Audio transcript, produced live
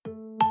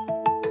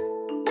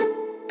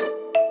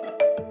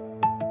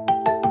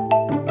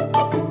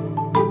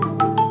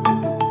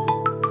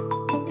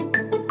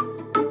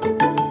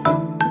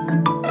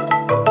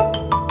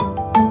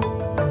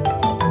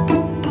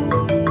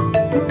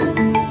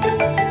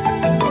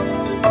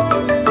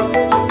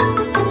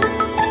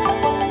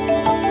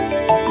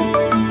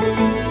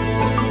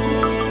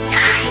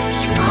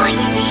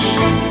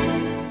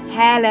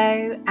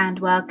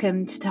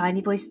welcome to Tiny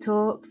Voice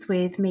Talks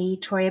with me,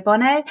 Toria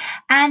Bono.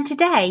 And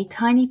today,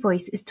 Tiny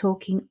Voice is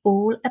talking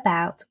all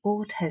about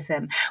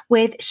autism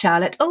with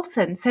Charlotte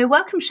Olsen. So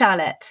welcome,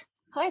 Charlotte.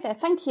 Hi there,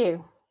 thank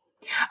you.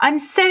 I'm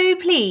so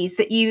pleased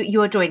that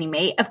you are joining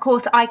me. Of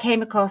course, I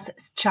came across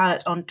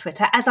Charlotte on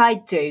Twitter, as I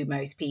do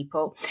most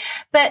people.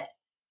 But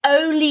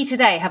only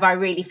today have I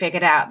really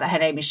figured out that her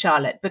name is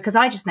Charlotte, because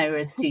I just know her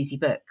as Susie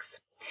Books.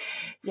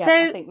 Yeah, So,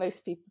 I think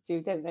most people do,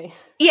 don't they?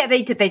 Yeah,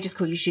 they do. They just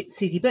call you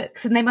Susie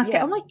Books, and they must go,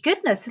 "Oh my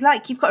goodness!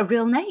 Like you've got a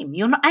real name.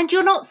 You're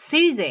not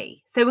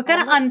Susie." So we're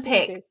going to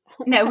unpick.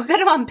 No, we're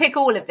going to unpick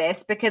all of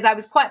this because I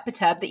was quite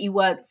perturbed that you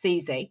weren't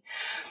Susie.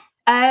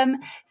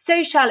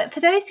 So Charlotte,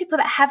 for those people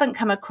that haven't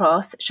come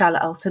across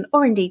Charlotte Olsen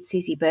or indeed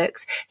Susie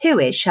Books, who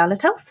is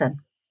Charlotte Olsen?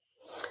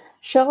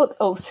 Charlotte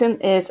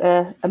Olsen is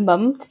a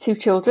mum to two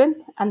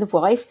children and a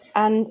wife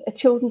and a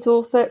children's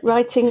author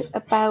writing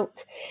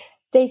about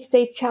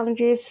day-to-day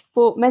challenges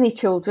for many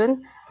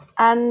children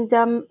and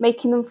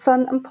making them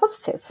fun and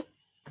positive.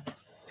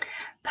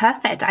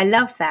 Perfect. I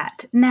love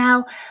that.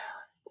 Now,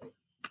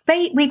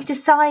 we've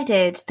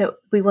decided that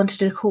we wanted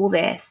to call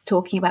this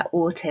talking about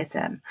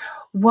autism.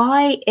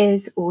 Why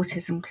is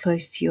autism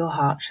close to your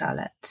heart,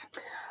 Charlotte?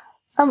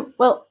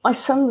 Well, my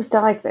son was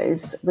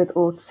diagnosed with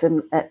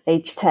autism at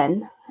age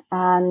 10,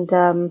 and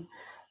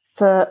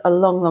for a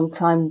long, long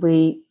time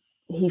he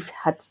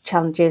had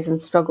challenges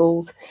and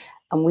struggles,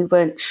 and we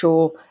weren't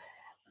sure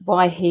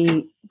why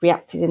he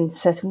reacted in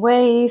certain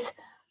ways,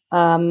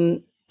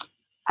 and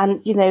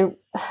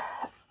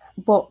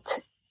what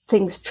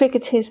things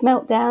triggered his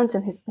meltdowns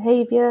and his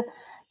behaviour.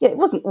 Yeah, it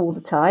wasn't all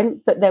the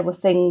time, but there were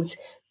things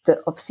that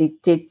obviously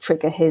did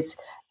trigger his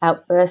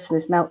outbursts and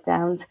his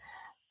meltdowns.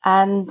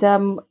 And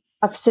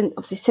I've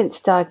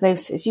since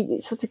diagnosis,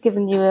 it's sort of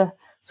given you a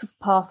sort of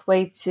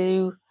pathway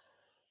to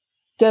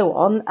go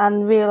on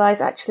and realise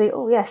actually,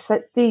 oh yes,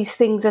 that these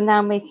things are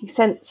now making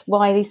sense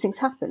why these things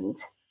happened.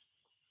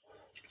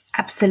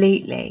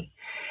 Absolutely.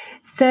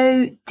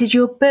 So did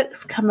your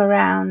books come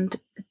around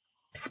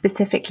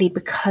specifically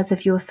because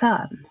of your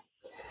son?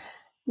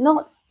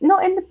 Not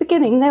in the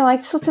beginning, no.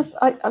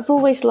 I've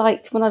always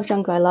liked, when I was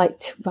younger, I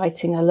liked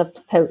writing. I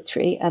loved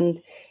poetry,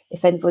 and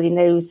if anybody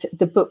knows,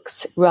 the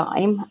books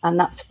rhyme, and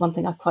that's one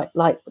thing I quite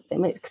like with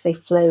them, because they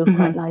flow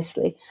quite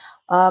nicely.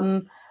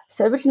 So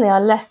originally I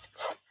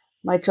left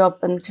my job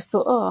and just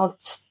thought,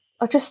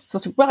 I'll just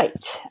sort of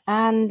write,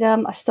 and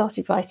I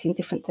started writing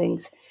different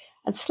things,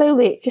 and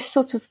slowly it just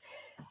sort of,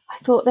 I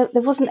thought that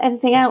there wasn't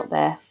anything out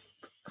there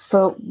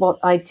for what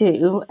I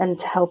do and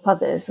to help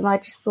others, and I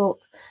just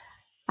thought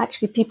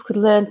actually people could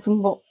learn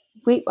from what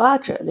our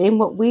journey and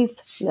what we've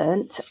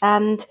learnt,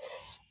 and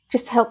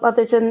just help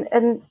others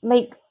and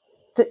make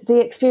the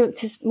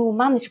experiences more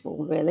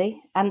manageable,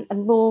 really, and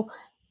more,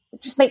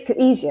 just make it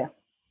easier.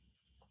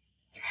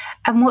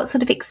 And what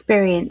sort of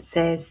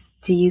experiences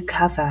do you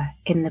cover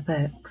in the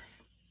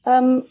books?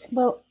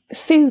 Well,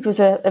 food was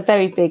a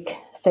very big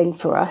thing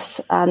for us,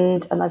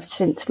 and I've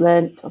since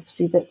learnt,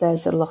 obviously, that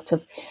there's a lot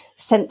of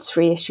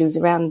sensory issues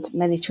around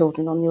many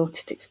children on the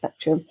autistic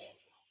spectrum,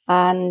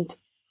 and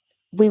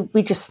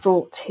we just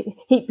thought,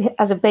 he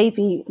as a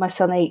baby, my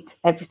son ate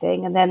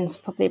everything, and then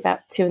probably about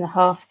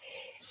 2.5,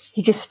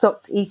 he just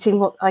stopped eating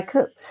what I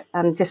cooked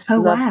and just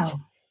loved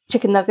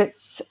chicken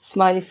nuggets,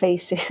 smiley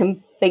faces,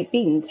 and baked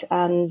beans.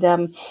 And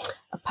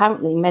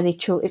apparently many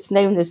children, it's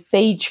known as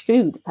beige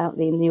food,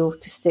 apparently, in the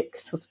autistic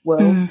sort of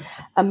world.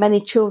 And many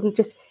children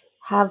just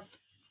have,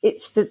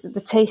 it's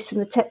the taste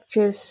and the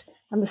textures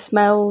and the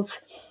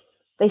smells.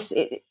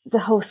 The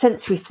whole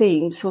sensory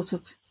theme sort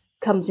of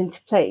comes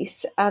into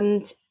place,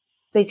 and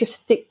they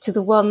just stick to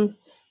the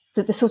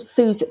sort of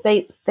foods that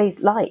they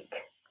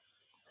like.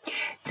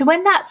 So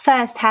when that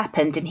first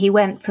happened and he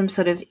went from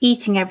sort of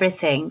eating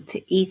everything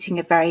to eating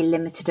a very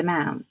limited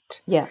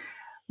amount,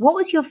 what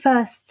was your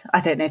first, I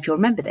don't know if you'll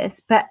remember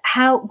this, but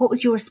what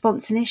was your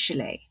response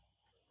initially?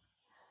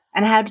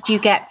 And how did you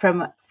get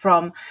from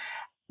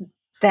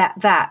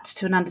that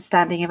to an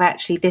understanding of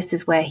actually this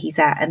is where he's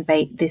at, and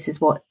this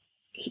is what,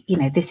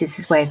 this is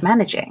his way of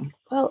managing?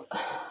 Well,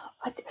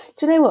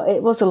 do you know what?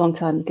 It was a long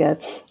time ago.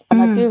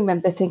 And I do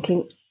remember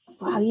thinking,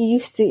 wow, you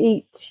used to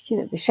eat,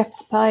 the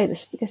shepherd's pie, the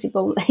spaghetti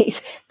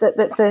bolognese,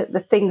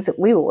 the things that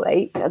we all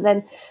ate. And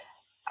then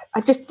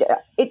I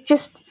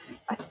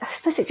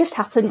suppose it just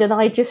happened, and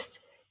I just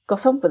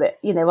got on with it.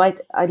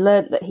 I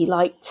learned that he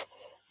liked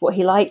what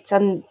he liked.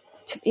 And,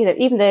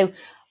 even though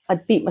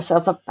I'd beat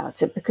myself up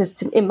about it,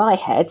 because in my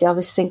head, I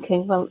was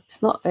thinking, well,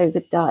 it's not a very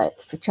good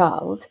diet for a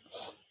child.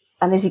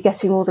 And is he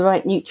getting all the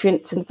right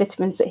nutrients and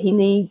vitamins that he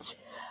needs?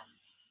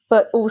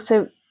 But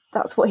also,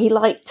 that's what he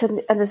liked,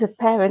 and as a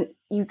parent,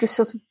 you just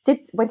sort of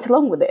went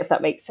along with it, if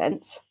that makes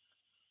sense.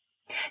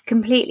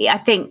 Completely. I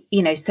think,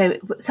 so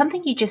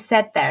something you just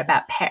said there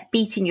about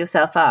beating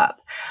yourself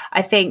up,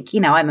 I think,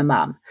 I'm a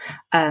mum,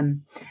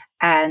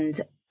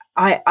 and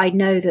I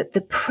know that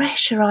the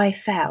pressure I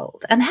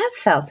felt and have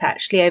felt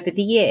actually over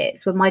the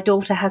years when my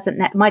daughter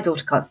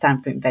can't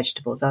stand fruit and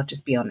vegetables. I'll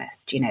just be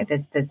honest.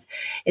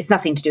 It's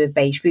nothing to do with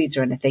beige foods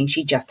or anything.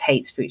 She just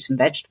hates fruits and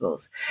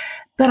vegetables.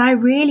 But I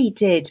really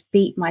did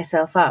beat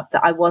myself up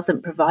that I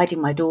wasn't providing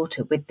my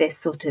daughter with this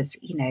sort of,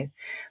 the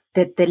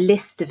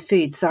list of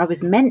foods that I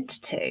was meant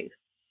to,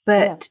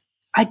 but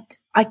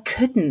I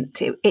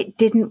couldn't. It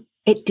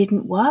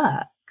didn't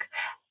work.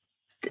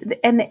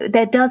 And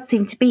there does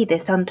seem to be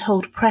this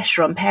untold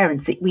pressure on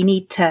parents that we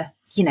need to,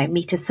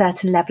 meet a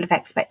certain level of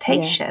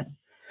expectation.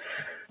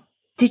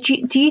 Yeah.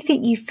 Do you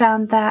think you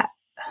found that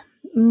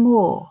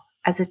more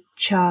as a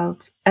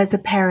child, as a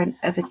parent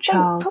of a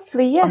child?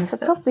 Probably, yes, I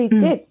probably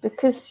did,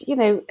 because,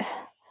 I'm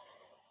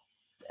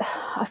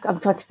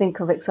trying to think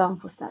of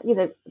examples now,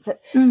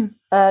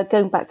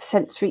 going back to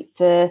sensory,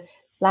 the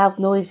loud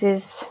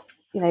noises,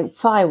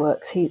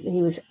 fireworks,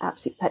 he was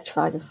absolutely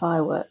petrified of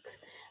fireworks.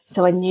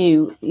 So I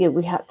knew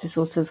we had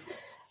to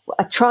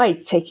I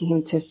tried taking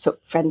him to sort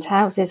of friends'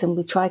 houses, and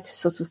we tried to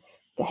sort of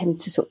get him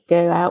to sort of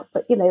go out.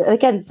 But,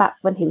 again, back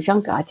when he was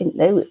younger, I didn't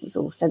know it was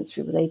all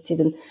sensory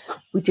related. And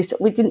we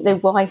didn't know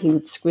why he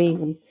would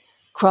scream and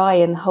cry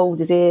and hold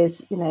his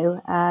ears,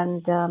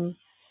 and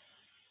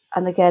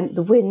again,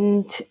 the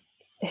wind,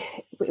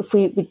 if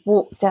we'd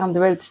walk down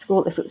the road to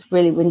school, if it was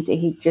really windy,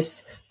 he'd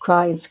just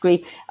cry and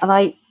scream. And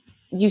I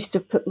used to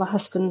put my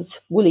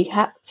husband's woolly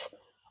hat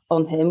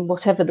on him,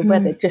 whatever the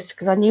weather, just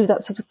because I knew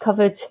that sort of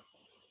covered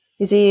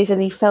his ears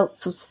and he felt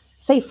sort of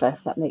safer,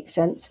 if that makes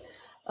sense.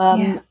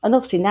 And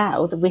obviously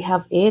now that we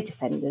have ear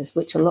defenders,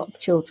 which a lot of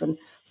children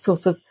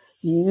sort of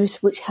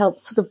use, which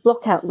helps sort of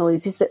block out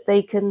noises that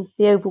they can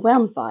be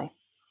overwhelmed by.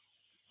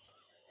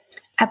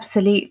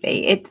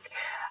 Absolutely.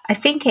 I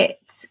think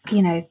it's,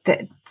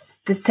 that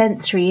the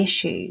sensory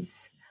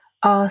issues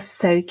are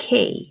so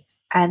key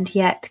and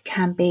yet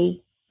can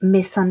be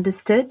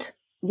misunderstood.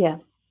 Yeah.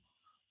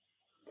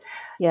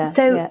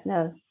 So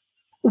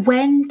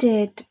when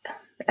did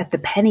the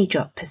penny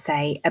drop, per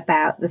se,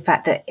 about the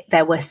fact that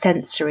there were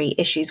sensory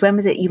issues? When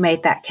was it you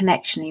made that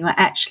connection? You were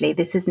actually,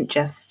 this isn't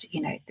just,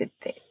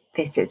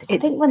 this is... I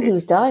think when he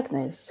was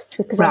diagnosed,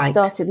 because I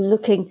started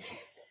looking...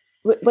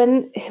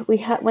 When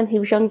he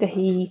was younger,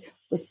 he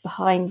was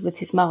behind with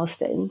his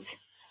milestones.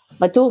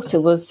 My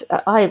daughter was,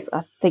 I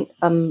think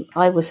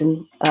I was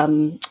in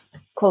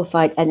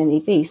qualified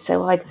NNEB,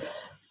 so I'd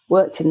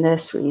worked in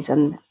nurseries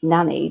and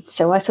nannied.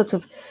 So I sort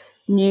of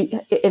knew,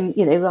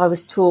 I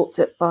was taught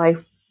that by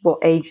what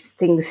age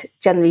things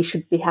generally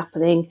should be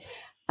happening.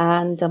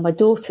 And my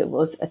daughter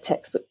was a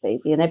textbook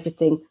baby, and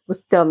everything was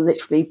done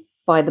literally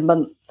by the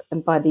month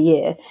and by the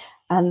year.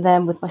 And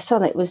then with my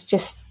son, it was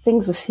just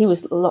he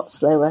was a lot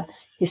slower.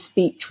 His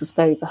speech was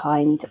very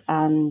behind.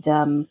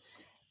 And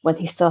when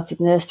he started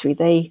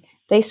nursery,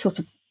 they sort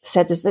of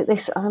said,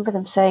 I remember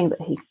them saying that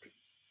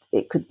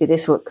it could be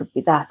this or it could be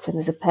that. And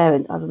as a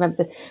parent, I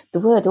remember the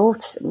word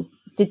autism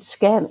did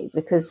scare me,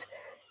 because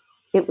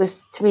it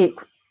was, to me,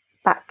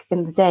 back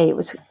in the day,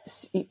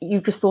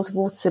 you just thought of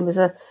autism as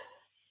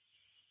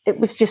it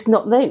was just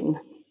not known,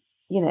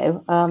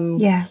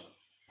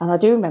 And I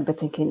do remember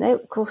thinking, no,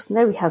 of course,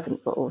 no, he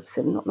hasn't got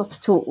autism, not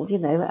at all,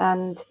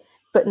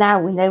 but now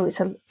we know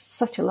it's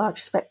such a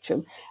large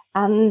spectrum,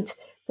 and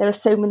there are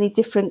so many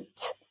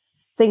different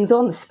things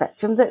on the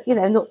spectrum that,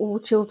 not all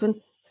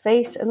children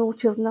face, and all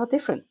children are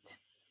different.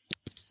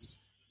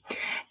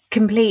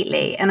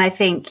 Completely. And I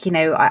think,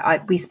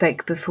 we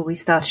spoke before we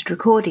started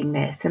recording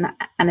this, and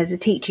as a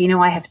teacher,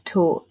 I have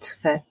taught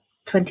for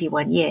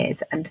 21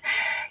 years, and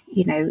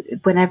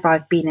whenever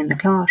I've been in the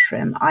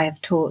classroom, I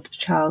have taught a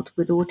child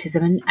with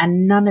autism,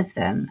 and none of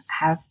them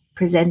have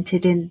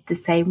presented in the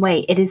same way.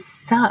 It is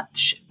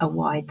such a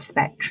wide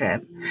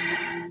spectrum,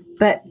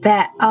 but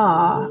there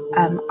are,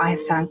 I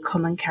have found,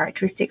 common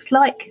characteristics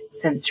like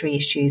sensory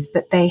issues,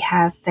 but they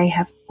have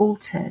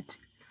altered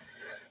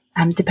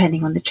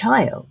depending on the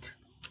child.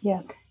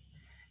 Yeah.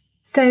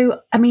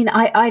 So,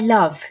 I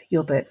love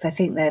your books. I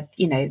think that,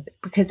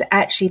 because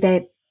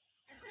actually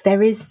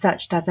there is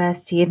such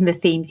diversity in the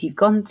themes you've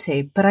gone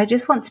to, but I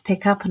just want to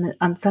pick up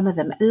on some of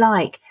them,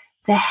 like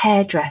the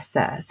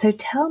hairdresser. So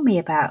tell me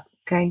about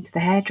going to the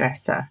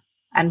hairdresser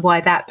and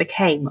why that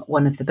became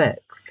one of the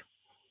books.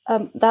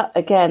 That,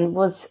 again,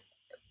 was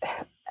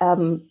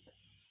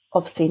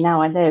obviously,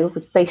 now I know,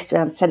 was based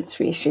around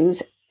sensory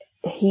issues.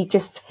 He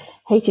just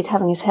hated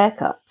having his hair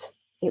cut.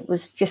 It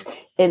was just,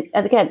 and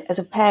again, as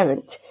a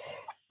parent,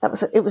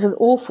 it was an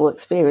awful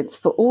experience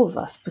for all of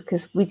us,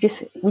 because we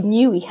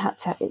knew we had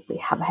to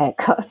have a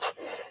haircut,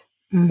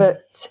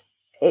 but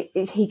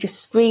he just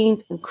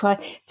screamed and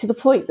cried to the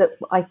point that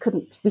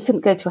we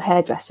couldn't go to a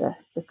hairdresser,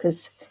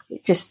 because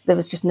there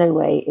was just no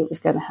way it was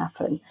going to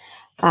happen.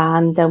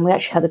 And we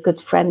actually had a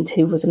good friend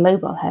who was a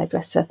mobile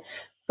hairdresser,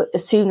 but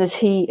as soon as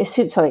she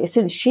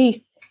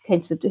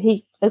came to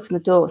he opened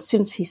the door, as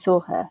soon as he saw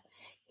her,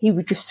 he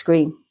would just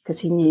scream, because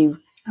he knew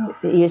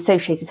that he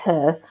associated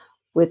her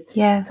with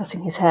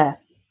cutting his hair.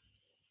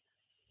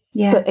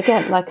 Yeah. But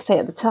again, like I say,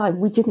 at the time,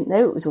 we didn't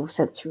know it was all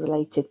sensory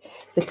related.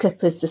 The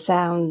clippers, the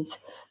sounds,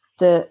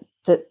 the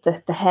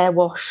the hair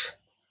wash.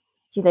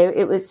 You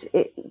know,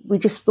 we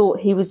just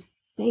thought he was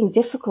being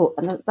difficult,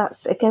 and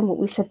that's again what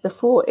we said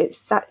before.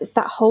 It's that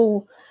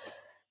whole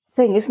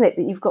thing, isn't it,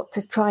 that you've got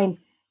to try and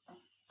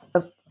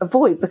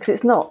avoid, because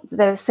it's not.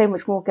 There's so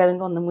much more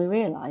going on than we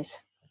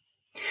realise.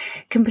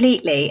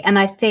 Completely. And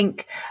I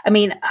think, I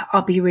mean,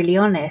 I'll be really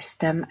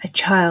honest, a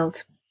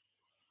child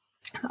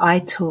I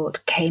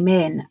taught came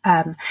in,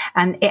 and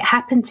it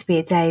happened to be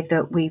a day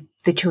that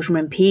the children were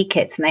in PE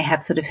kits, and they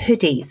have sort of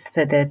hoodies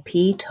for the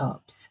PE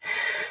tops.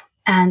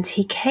 And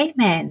he came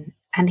in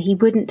and he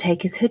wouldn't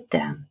take his hood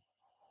down.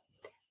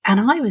 And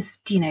I was,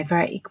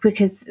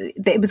 because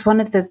it was one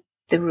of the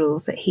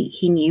rules that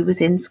he knew was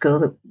in school,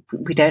 that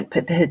we don't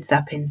put the hoods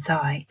up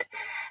inside.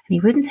 And he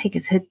wouldn't take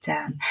his hood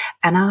down.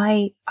 And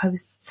I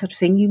was sort of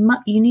saying,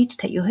 you need to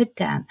take your hood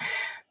down.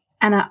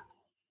 And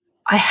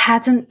I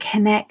hadn't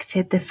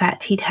connected the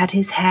fact he'd had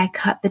his hair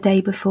cut the day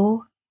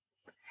before.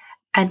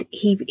 And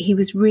he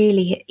was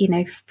really,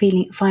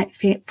 finding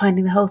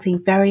the whole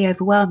thing very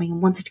overwhelming,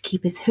 and wanted to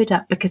keep his hood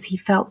up because he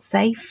felt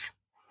safe.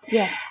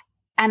 Yeah.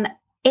 And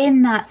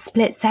in that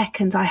split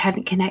second, I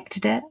hadn't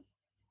connected it.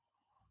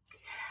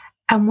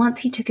 And once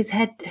he took his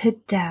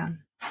hood down,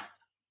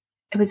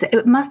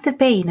 it must have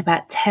been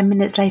about 10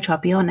 minutes later, I'll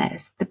be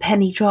honest, the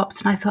penny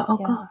dropped, and I thought,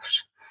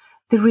 gosh,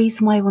 the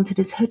reason why he wanted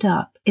his hood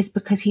up is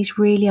because he's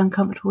really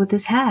uncomfortable with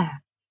his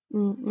hair.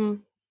 Mm-mm.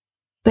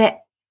 But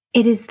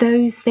it is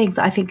those things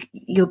I think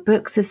your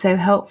books are so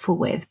helpful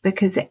with,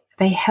 because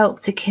they help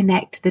to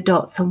connect the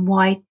dots on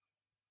why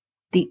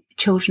the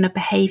children are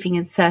behaving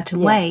in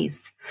certain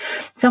ways.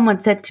 Someone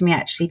said to me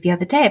actually the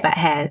other day about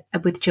hair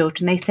with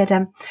children, they said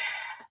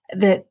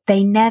that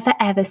they never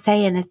ever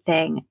say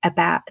anything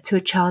to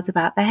a child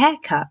about their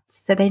haircut.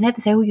 So they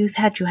never say, oh, you've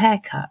had your hair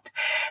cut.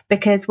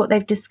 Because what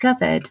they've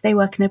discovered, they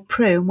work in a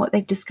PRU, and what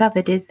they've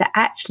discovered is that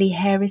actually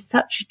hair is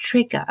such a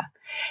trigger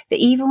that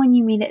even when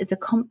you mean it as a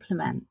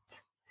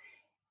compliment,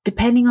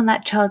 depending on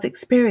that child's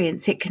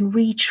experience, it can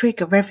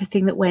re-trigger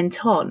everything that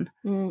went on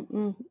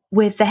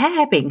with the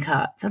hair being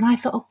cut. And I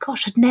thought, oh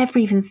gosh, I'd never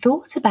even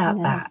thought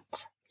about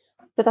that.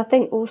 But I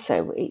think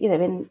also,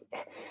 in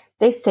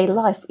day-to-day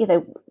life,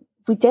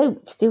 we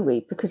don't, do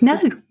we? Because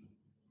we're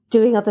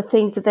doing other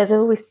things, there's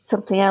always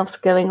something else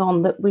going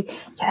on that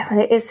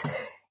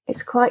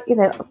it's quite,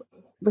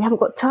 we haven't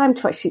got time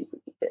to actually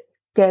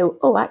go,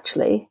 oh,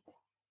 actually,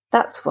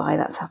 that's why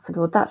that's happened,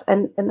 or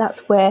and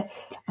that's where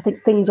I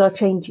think things are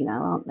changing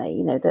now, aren't they?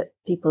 That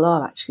people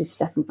are actually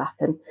stepping back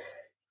and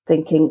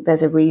thinking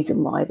there's a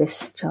reason why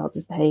this child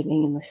is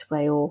behaving in this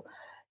way or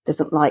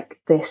doesn't like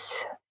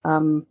this.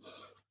 The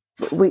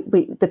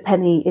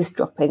penny is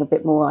dropping a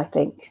bit more, I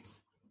think.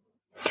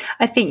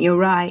 I think you're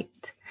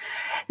right.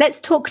 Let's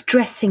talk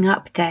Dressing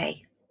Up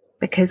Day,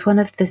 because one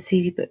of the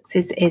Susie books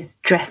is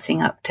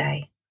Dressing Up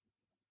Day.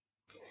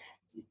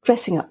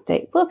 Dressing Up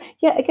Day. Well,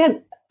 yeah,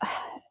 again,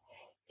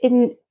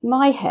 in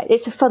my head,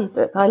 it's a fun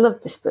book. I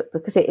love this book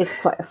because it is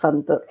quite a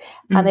fun book,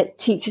 and it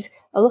teaches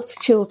a lot of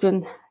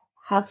children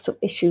have some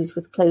issues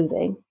with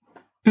clothing,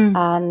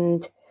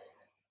 and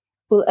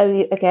will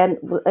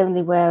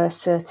only wear a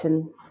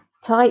certain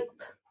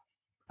type.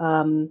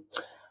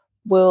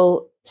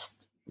 Will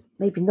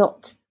maybe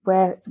not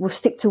will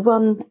stick to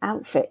one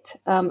outfit.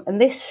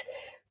 And this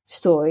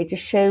story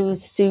just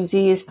shows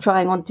Susie is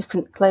trying on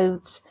different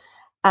clothes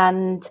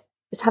and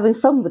is having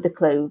fun with the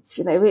clothes.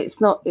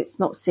 It's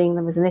not seeing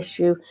them as an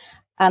issue,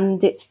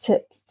 and it's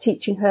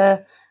teaching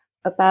her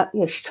about,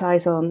 she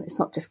tries on, it's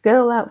not just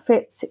girl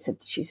outfits,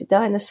 she's a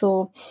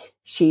dinosaur,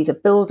 she's a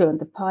builder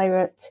and a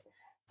pirate,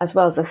 as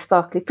well as a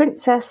sparkly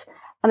princess.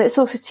 And it's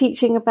also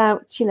teaching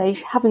about,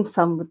 having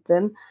fun with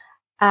them.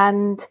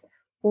 And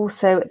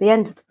also at the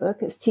end of the book,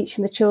 it's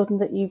teaching the children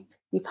that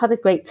you've had a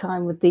great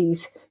time with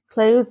these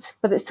clothes,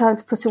 but it's time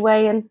to put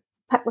away and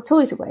pack the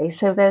toys away.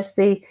 So there's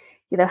the,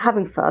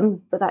 having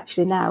fun, but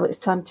actually now it's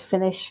time to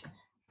finish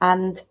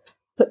and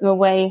put them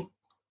away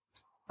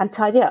and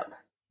tidy up.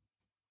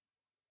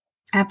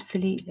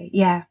 Absolutely,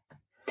 yeah.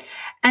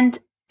 And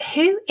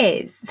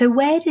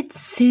where did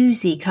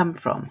Susie come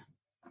from?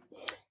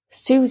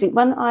 Susie,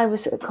 when I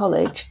was at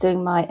college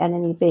doing my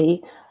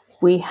NNEB,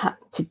 we had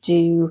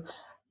to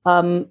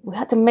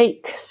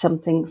make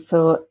something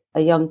for a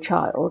young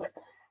child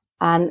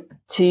and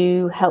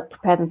to help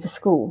prepare them for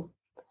school.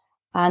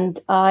 And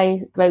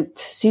I wrote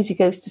Susie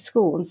Goes to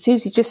School, and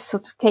Susie just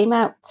sort of came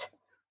out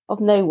of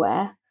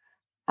nowhere,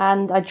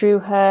 and I drew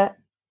her,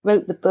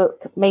 wrote the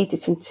book, made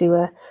it into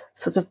a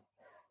sort of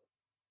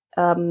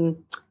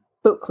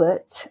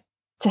booklet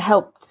to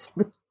help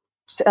with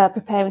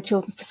preparing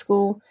children for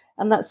school.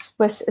 And that's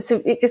where, so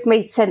it just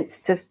made sense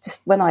to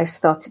just, when I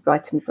started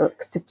writing the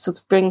books, to sort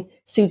of bring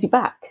Susie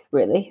back,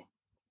 really.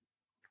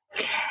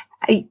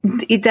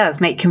 It does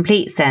make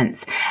complete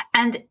sense.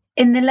 And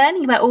in the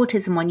Learning About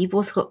Autism one, you've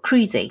also got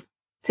Cruzy.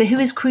 So who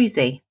is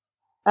Cruzy?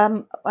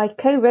 I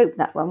co-wrote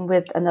that one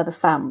with another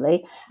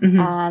family,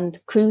 and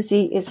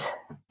Cruzy is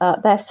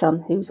their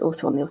son, who's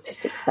also on the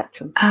autistic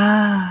spectrum.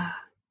 Ah,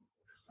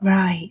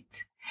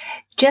 right.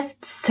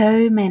 Just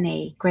so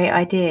many great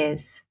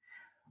ideas.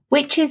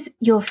 Which is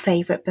your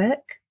favourite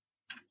book?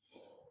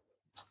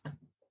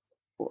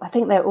 I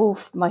think they're all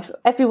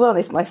everyone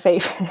is my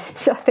favourite.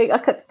 I think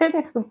don't know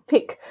if I can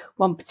pick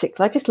one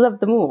particular. I just love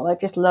them all. I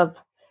just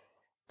love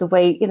the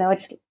way,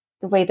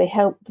 the way they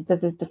help,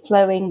 the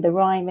flowing, the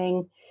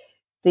rhyming,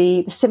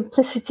 the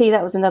simplicity.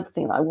 That was another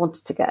thing that I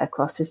wanted to get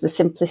across, is the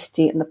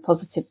simplicity and the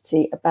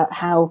positivity about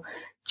how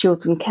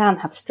children can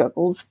have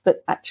struggles,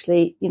 but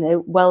actually,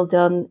 well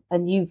done,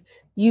 and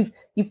you've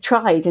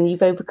tried and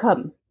you've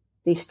overcome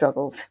these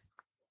struggles.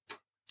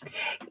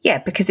 Yeah,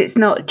 because it's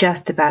not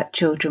just about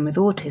children with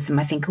autism.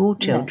 I think all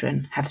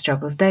children have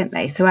struggles, don't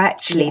they? So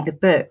actually the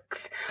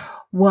books,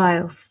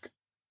 whilst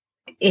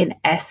in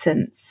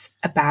essence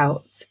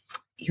about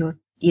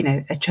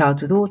a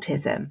child with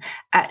autism,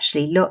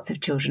 actually lots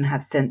of children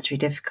have sensory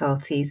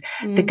difficulties.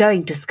 They're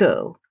going to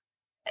school.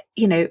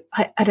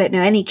 I don't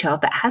know any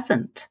child that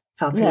hasn't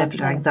felt a level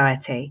of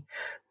anxiety.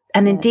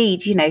 And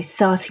indeed,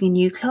 starting a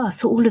new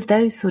class, all of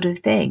those sort of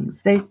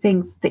things, those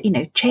things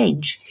that,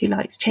 change. Who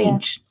likes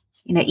change?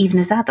 Yeah. Even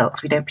as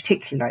adults, we don't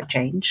particularly like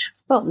change.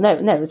 Well, no,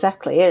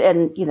 exactly.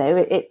 And,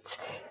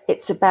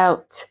 it's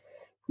about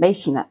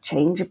making that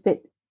change a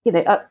bit,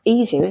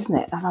 easier, isn't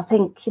it? And I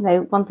think,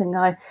 one thing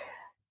I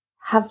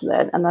have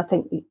learned, and I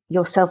think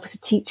yourself as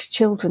a teacher,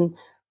 children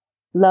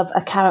love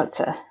a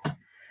character.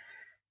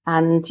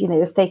 And,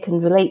 if they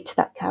can relate to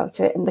that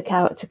character and the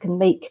character can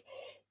make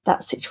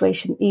that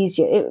situation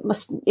easier, it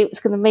was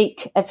going to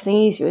make everything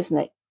easier, isn't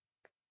it?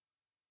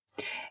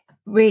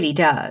 Really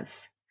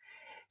does.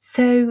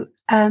 So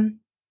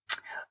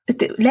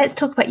let's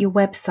talk about your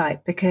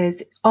website,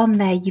 because on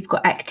there you've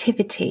got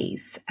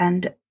activities,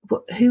 and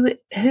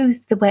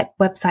who's the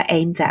website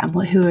aimed at, and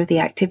who are the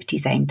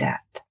activities aimed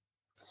at?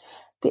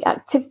 The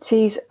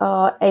activities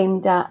are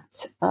aimed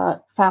at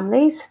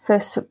families.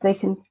 First, they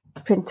can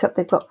print up.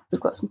 We've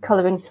got some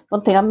colouring.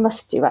 One thing I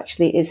must do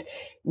actually is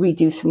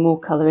redo some more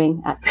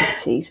colouring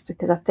activities,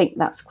 because I think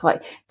that's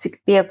to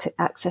be able to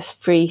access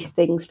free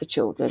things for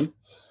children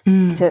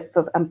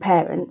and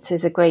parents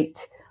is a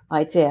great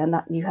idea, and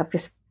that you have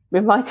just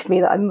reminded me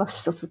that I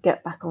must sort of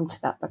get back onto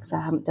that, because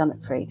I haven't done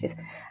it for ages.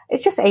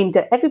 It's just aimed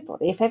at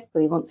everybody. If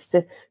everybody wants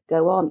to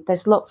go on,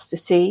 there's lots to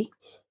see,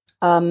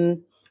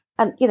 and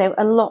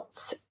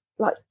lots,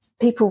 like,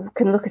 people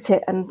can look at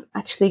it and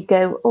actually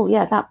go, oh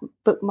yeah, that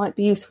book might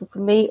be useful for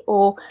me.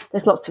 Or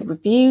there's lots of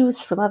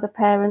reviews from other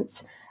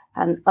parents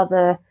and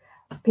other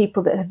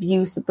people that have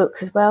used the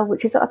books as well,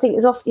 which is, I think,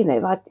 is often,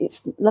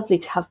 it's lovely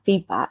to have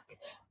feedback,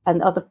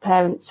 and other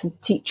parents and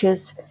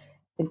teachers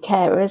and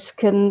carers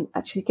can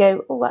actually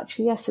go, oh,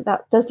 actually, yes,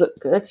 that does look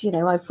good.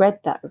 I've read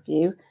that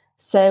review,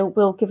 so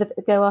we'll give it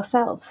a go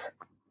ourselves.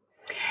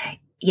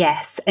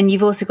 Yes, and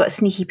you've also got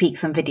sneaky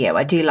peeks on video.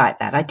 I do like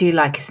that. I do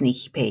like a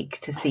sneaky peek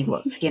to see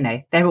what's,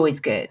 they're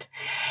always good.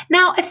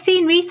 Now, I've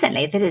seen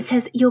recently that it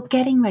says you're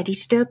getting ready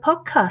to do a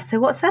podcast. So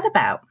what's that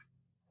about?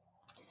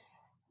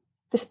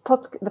 The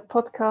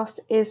podcast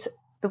is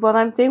the one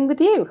I'm doing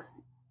with you.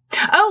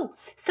 Oh,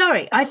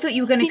 sorry. I thought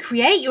you were going to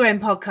create your own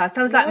podcast.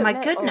 I was my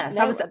goodness.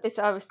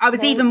 I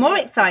was even more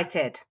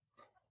excited.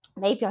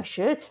 Maybe I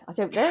should. I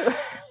don't know.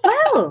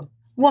 Well,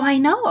 why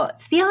not?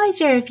 The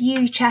idea of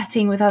you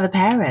chatting with other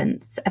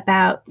parents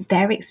about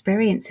their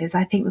experiences,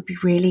 I think, would be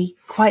really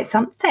quite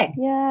something.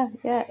 Yeah.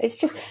 It's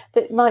just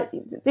that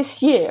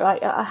this year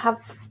I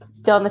have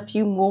done a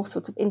few more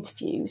sort of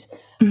interviews,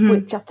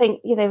 which I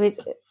think, is,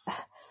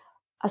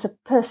 as a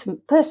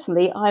person,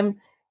 personally,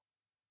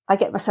 I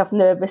get myself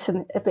nervous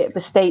and a bit of a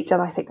state,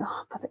 and I think,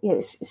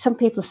 some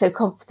people are so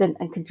confident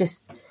and can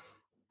just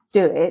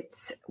do it,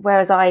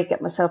 whereas I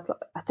get myself,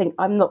 I think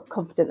I'm not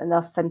confident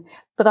enough,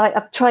 but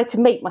I've tried to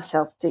make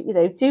myself do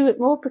it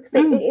more, because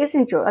it is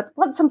enjoyable.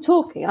 Once I'm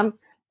talking, I'm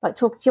like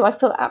talking to you, I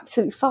feel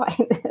absolutely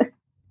fine.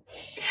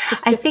 It's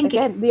just, I think,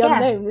 again, the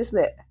unknown,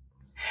 isn't it?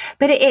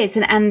 But it is,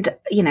 and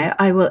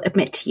I will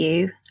admit to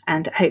you,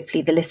 and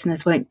hopefully the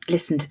listeners won't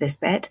listen to this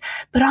bit,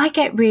 but I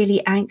get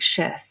really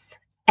anxious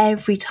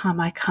every time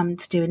I come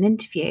to do an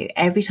interview,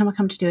 every time I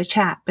come to do a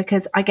chat,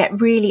 because I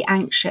get really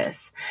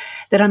anxious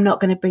that I'm not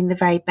going to bring the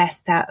very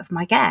best out of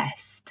my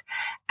guest.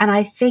 And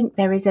I think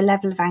there is a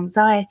level of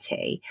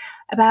anxiety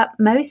about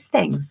most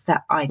things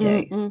that I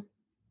do,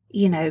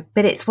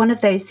 but it's one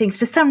of those things.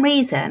 For some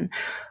reason,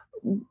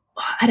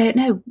 I don't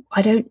know,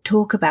 I don't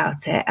talk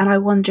about it. And I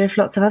wonder if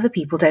lots of other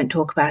people don't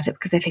talk about it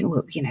because they think,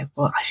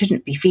 well, I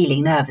shouldn't be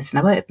feeling nervous, and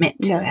I won't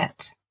admit to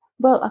it.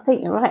 Well, I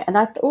think you're right. And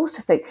I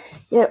also think,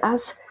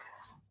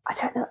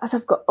 as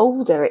I've got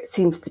older, it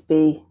seems to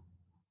be,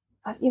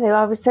 I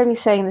was only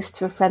saying this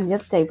to a friend the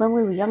other day, when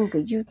we were younger,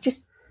 you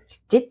just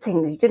did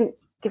things, you didn't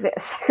give it a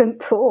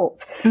second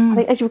thought. I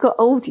think as you've got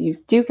older, you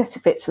do get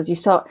a bit, so you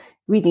start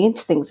reading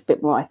into things a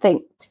bit more, I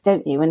think,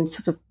 don't you? And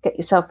sort of get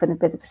yourself in a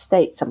bit of a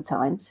state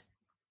sometimes.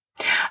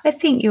 I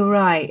think you're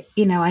right.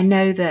 I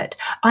know that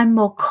I'm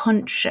more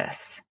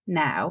conscious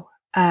now.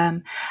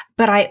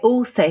 But I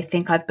also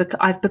think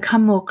I've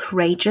become more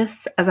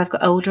courageous as I've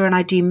got older, and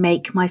I do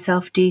make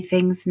myself do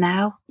things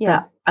now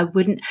that I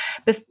wouldn't.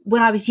 But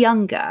when I was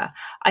younger,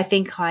 I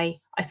think I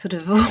sort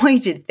of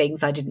avoided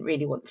things I didn't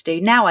really want to do.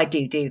 Now I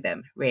do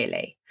them,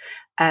 really.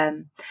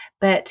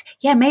 But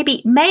yeah,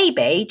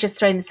 maybe just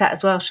throwing this out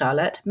as well,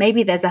 Charlotte,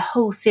 maybe there's a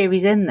whole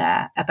series in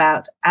there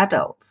about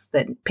adults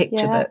that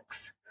picture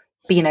books.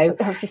 But, you know,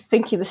 I was just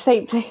thinking the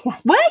same thing.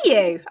 Were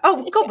you?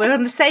 Oh God, we're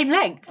on the same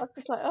length. I was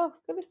just like, oh,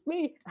 goodness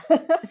me.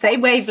 Same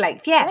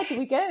wavelength, yeah. Where do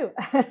we go?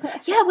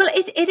 Yeah, well,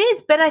 it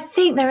is. But I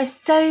think there are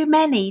so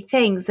many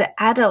things that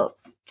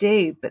adults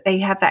do, but they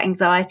have that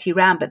anxiety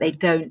around, but they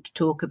don't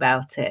talk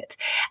about it.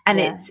 And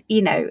it's,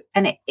 you know,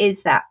 and it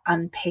is that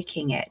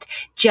unpicking it,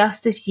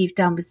 just as you've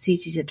done with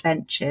Susie's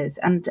Adventures.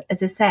 And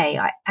as I say,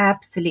 I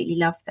absolutely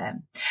love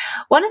them.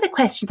 One of the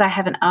questions I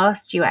haven't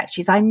asked you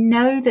actually is, I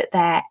know that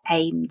they're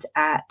aimed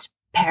at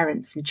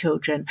parents and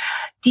children.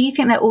 Do you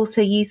think they're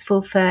also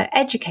useful for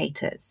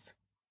educators?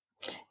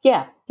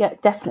 Yeah,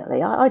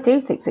 definitely. I do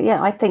think so. Yeah,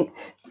 I think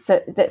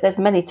that there's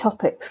many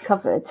topics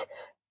covered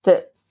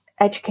that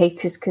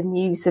educators can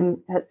use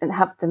them and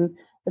have them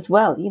as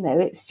well. You know,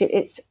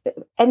 it's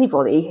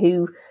anybody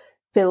who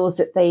feels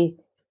that they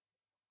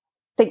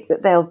think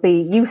that they'll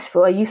be a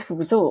useful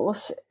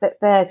resource, that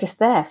they're just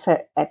there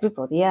for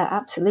everybody. Yeah,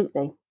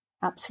 absolutely.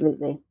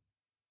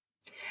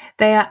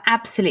 They are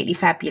absolutely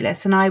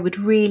fabulous. And I would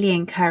really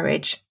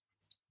encourage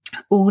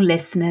all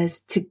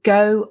listeners to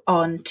go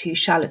on to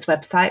Charlotte's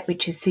website,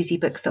 which is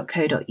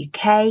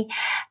susiebooks.co.uk,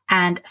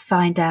 and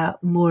find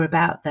out more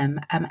about them.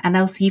 And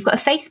also, you've got a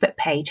Facebook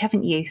page,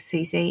 haven't you,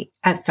 Susie?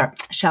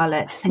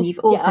 Charlotte. And you've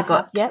also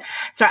got... Yep.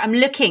 Sorry, I'm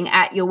looking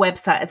at your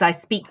website as I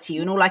speak to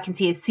you, and all I can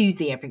see is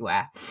Susie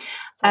everywhere.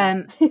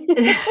 Totally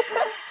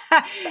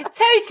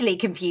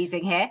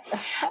confusing here.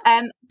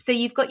 So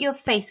you've got your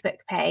Facebook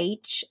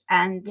page,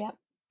 and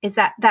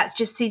that's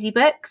just Susie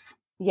Books?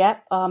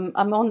 Yep, I'm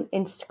on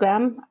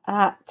Instagram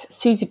at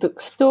Susie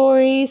Books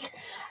Stories,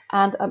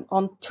 and I'm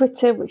on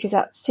Twitter, which is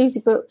at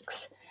Susie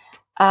Books.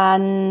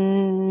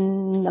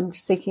 And I'm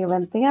just thinking of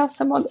anything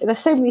else I'm on. There's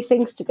so many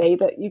things today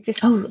that you just...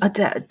 Oh, I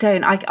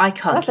don't. I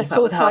can't That's keep a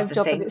up with half full-time the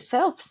job things. in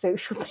itself,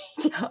 social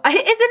media. Isn't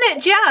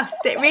it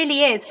just? It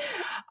really is.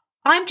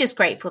 I'm just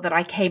grateful that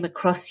I came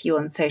across you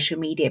on social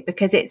media,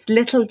 because it's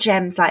little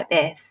gems like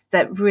this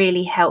that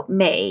really help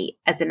me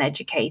as an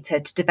educator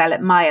to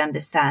develop my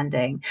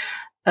understanding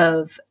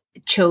of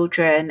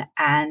children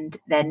and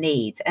their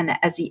needs. And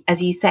as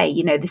you say,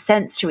 you know, the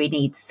sensory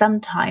needs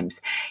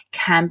sometimes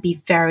can be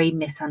very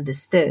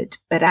misunderstood,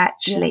 but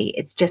actually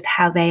it's just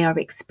how they are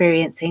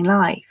experiencing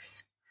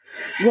life.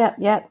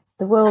 Yeah.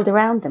 The world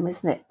around them,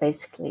 isn't it?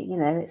 Basically, you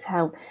know, it's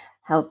how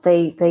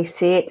they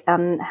see it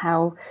and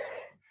how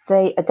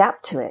they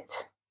adapt to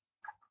it.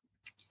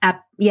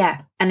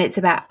 And it's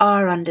about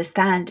our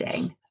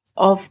understanding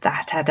of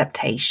that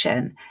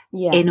adaptation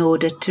in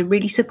order to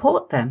really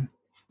support them.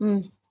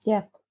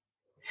 Yeah.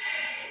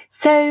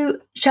 So,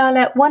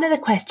 Charlotte, one of the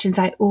questions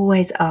I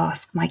always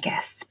ask my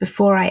guests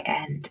before I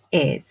end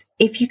is,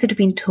 if you could have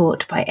been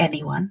taught by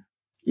anyone,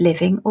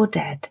 living or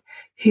dead,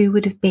 who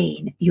would have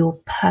been your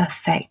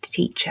perfect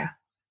teacher?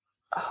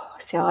 Oh,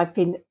 so I've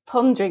been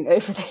pondering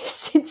over this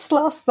since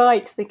last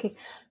night, thinking,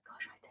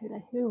 gosh, I don't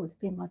know who would have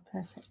been my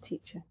perfect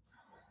teacher.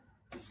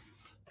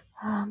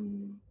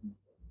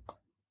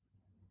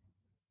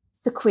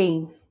 The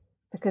Queen.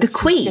 Because the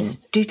Queen?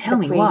 Do tell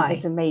me why. The Queen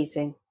is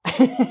amazing.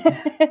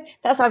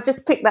 I've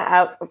just picked that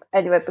out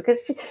anyway,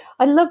 because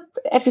I love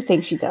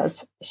everything she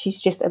does.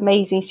 She's just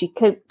amazing. She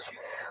copes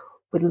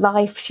with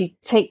life. She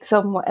takes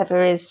on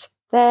whatever is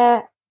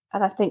there.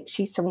 And I think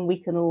she's someone we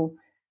can all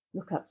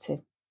look up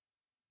to.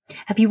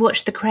 Have you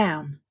watched The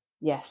Crown?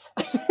 Yes.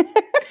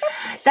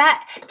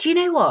 Do you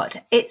know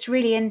what? It's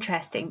really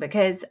interesting,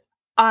 because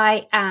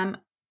I am,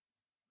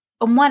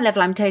 on one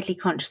level, I'm totally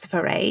conscious of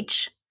her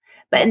age.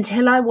 But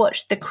until I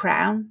watched The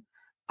Crown,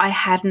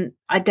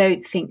 I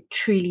don't think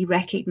truly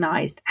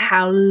recognised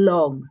how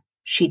long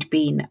she'd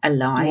been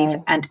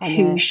alive and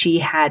who she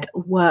had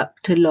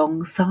worked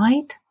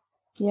alongside.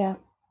 Yeah.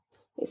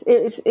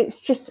 It's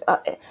just,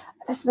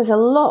 there's a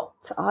lot,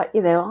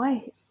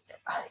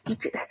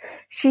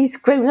 she's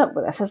grown up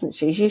with us, hasn't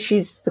she?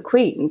 She's the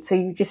Queen, so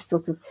you just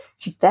sort of,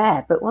 she's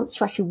there. But once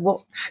you actually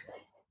watch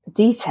the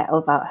detail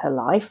about her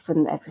life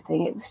and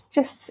everything,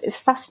 it's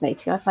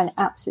fascinating. I find it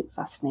absolutely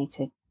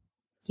fascinating.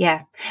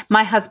 Yeah.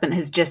 My husband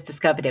has just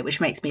discovered it,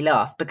 which makes me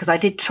laugh, because I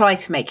did try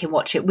to make him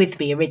watch it with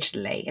me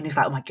originally. And he was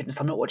like, oh my goodness,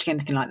 I'm not watching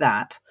anything like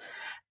that.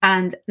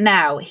 And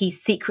now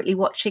he's secretly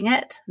watching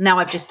it. Now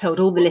I've just told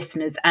all the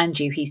listeners and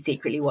you he's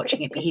secretly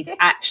watching it, but he's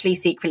actually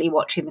secretly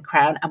watching The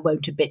Crown and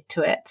won't admit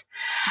to it.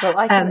 Well,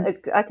 I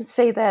can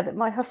say there that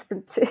my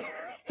husband too,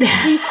 he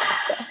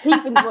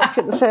didn't watch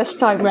it the first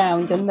time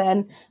round, and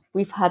then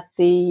we've had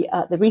the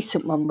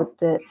recent one with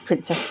the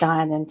Princess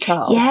Diana and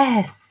Charles.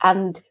 Yes.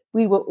 And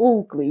we were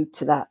all glued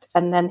to that.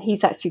 And then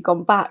he's actually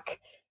gone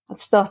back and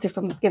started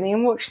from the beginning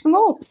and watched them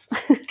all.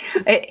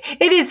 It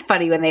is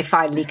funny when they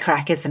finally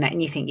crack, isn't it?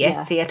 And you think,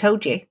 yes, see, I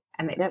told you.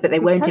 But they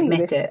won't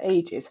admit it. For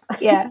ages.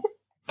 Yeah.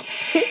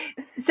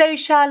 So,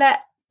 Charlotte,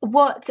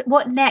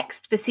 what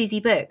next for Susie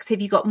Books?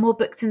 Have you got more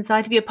books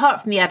inside of you,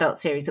 apart from the adult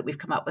series that we've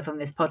come up with on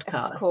this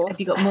podcast? Of course. Have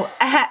you got more?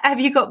 Have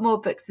you got more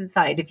books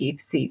inside of you,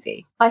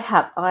 Susie? I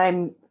have.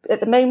 I'm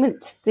at the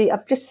moment.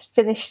 I've just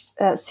finished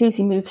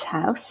Susie Moves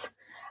House,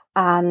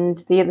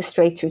 and the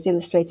illustrator is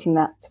illustrating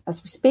that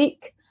as we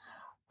speak.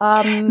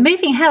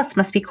 Moving house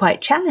must be quite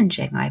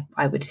challenging,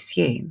 I would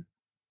assume.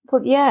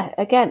 Well, yeah.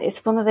 Again,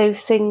 it's one of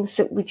those things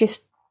that we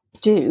just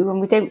do and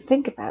we don't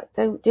think about,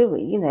 do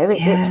we? You know,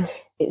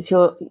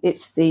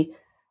 it's the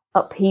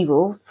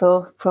upheaval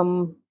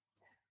from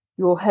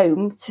your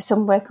home to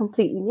somewhere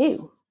completely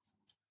new.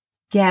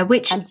 Yeah,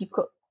 and you've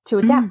got to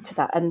adapt to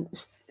that, and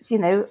you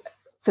know,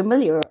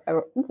 familiarize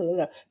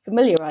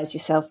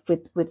yourself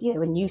with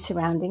a new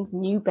surroundings,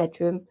 new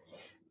bedroom,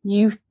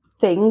 new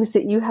things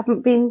that you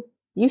haven't been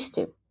used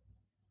to.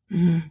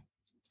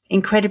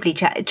 Incredibly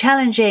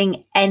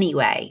challenging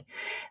anyway,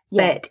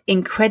 but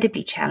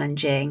incredibly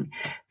challenging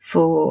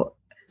for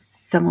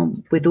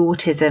someone with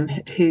autism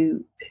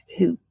who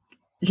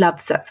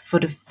loves that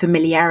sort of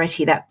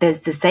familiarity, that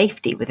there's the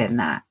safety within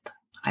that,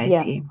 I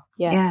assume.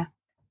 Yeah.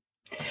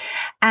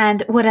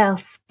 And what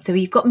else? So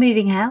you've got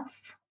moving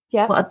house.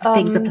 Yeah. What other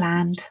things are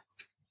planned?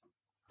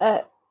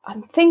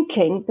 I'm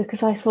thinking,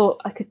 because I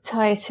thought I could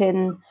tie it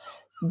in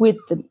with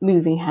the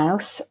moving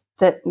house,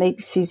 that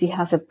maybe Susie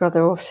has a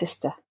brother or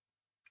sister.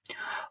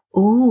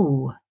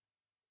 Ooh,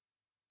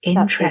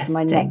 interesting.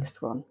 That is my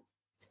next one.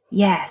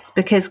 Yes,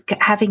 because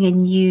having a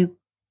new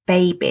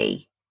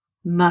baby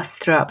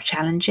must throw up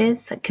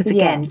challenges, because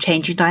again,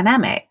 changing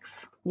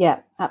dynamics.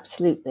 Yeah,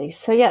 absolutely.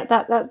 So yeah,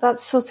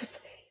 that's sort of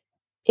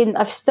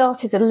I've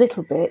started a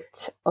little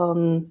bit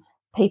on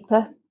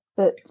paper,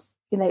 but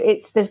you know,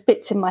 there's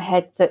bits in my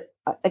head that,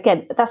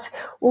 again, that's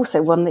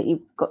also one that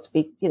you've got to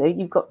be, you know,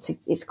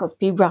 it's got to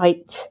be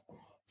right.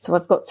 So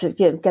I've got to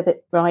get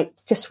it right,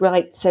 just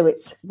right, so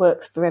it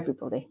works for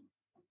everybody.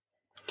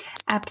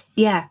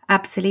 Yeah,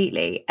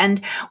 absolutely.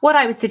 And what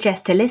I would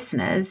suggest to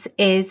listeners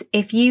is,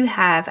 if you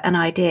have an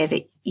idea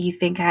that you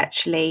think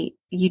actually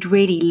you'd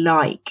really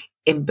like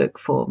in book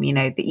form, you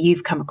know, that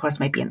you've come across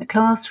maybe in the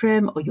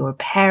classroom, or you're a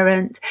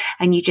parent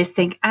and you just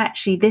think,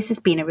 actually, this has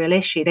been a real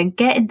issue, then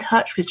get in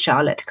touch with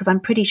Charlotte, because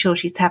I'm pretty sure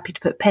she's happy to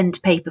put pen to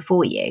paper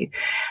for you.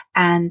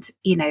 And,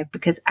 you know,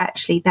 because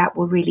actually that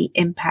will really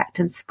impact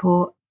and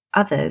support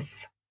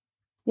others.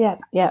 Yeah.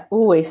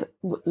 Always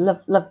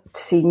love to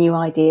see new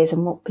ideas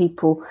and what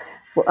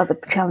other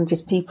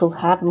challenges people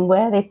have and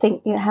where they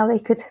think, you know, how they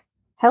could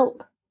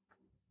help.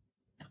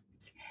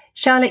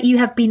 Charlotte, you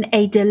have been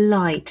a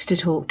delight to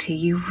talk to.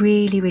 You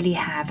really, really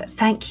have.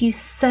 Thank you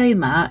so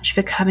much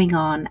for coming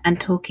on and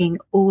talking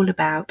all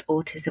about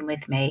autism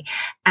with me.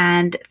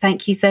 And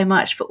thank you so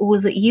much for all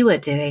that you are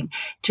doing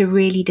to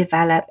really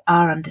develop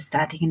our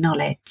understanding and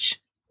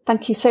knowledge.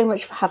 Thank you so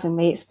much for having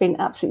me. It's been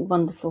absolutely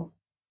wonderful.